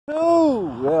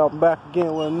Well, I'm back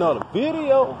again with another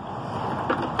video.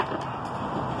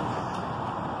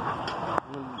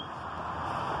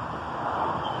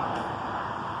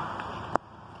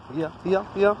 Yeah.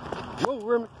 Whoa,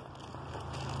 Remy.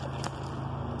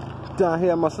 Down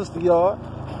here at my sister's yard.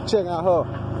 Check out her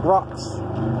rocks.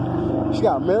 She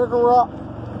got American Rock,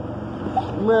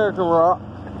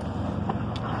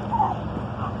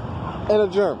 and a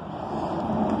German.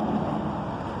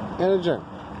 And a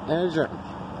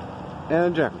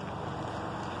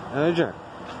German.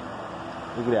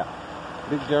 Look at that.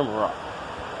 Big German rock.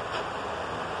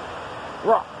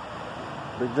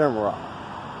 Big German rock.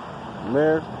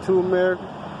 Two American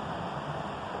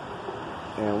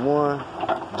and one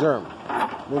German.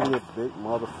 Look at this big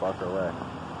motherfucker right here.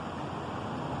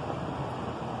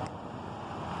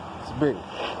 It's big.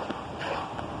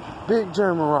 Big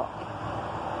German rock.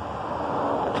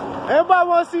 Everybody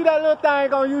want to see that little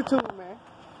thing on YouTube, man.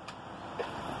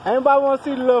 Anybody want to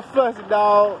see the little fuzzy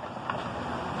dog?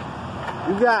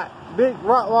 You got big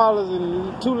Rottweilers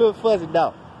and two little fuzzy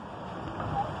dogs.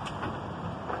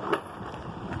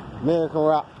 American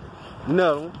Rock.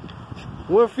 Another one.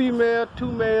 One female,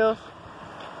 two males,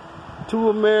 two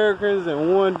Americans,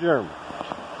 and one German.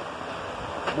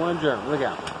 Look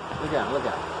out.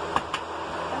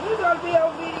 Are you gonna be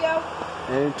on video?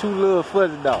 And two little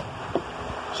fuzzy dogs.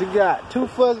 She got two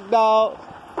fuzzy dogs.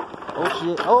 Oh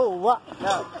shit. Oh, what?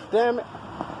 God damn it.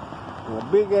 And a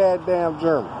big ass damn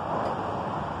German.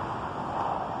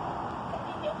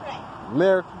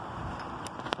 American.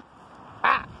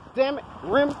 Ah, damn it.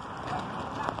 Remy.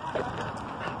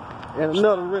 And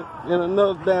another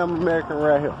damn American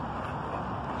right here.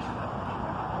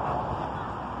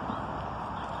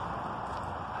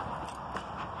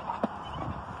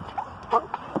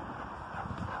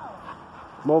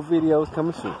 More videos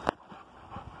coming soon.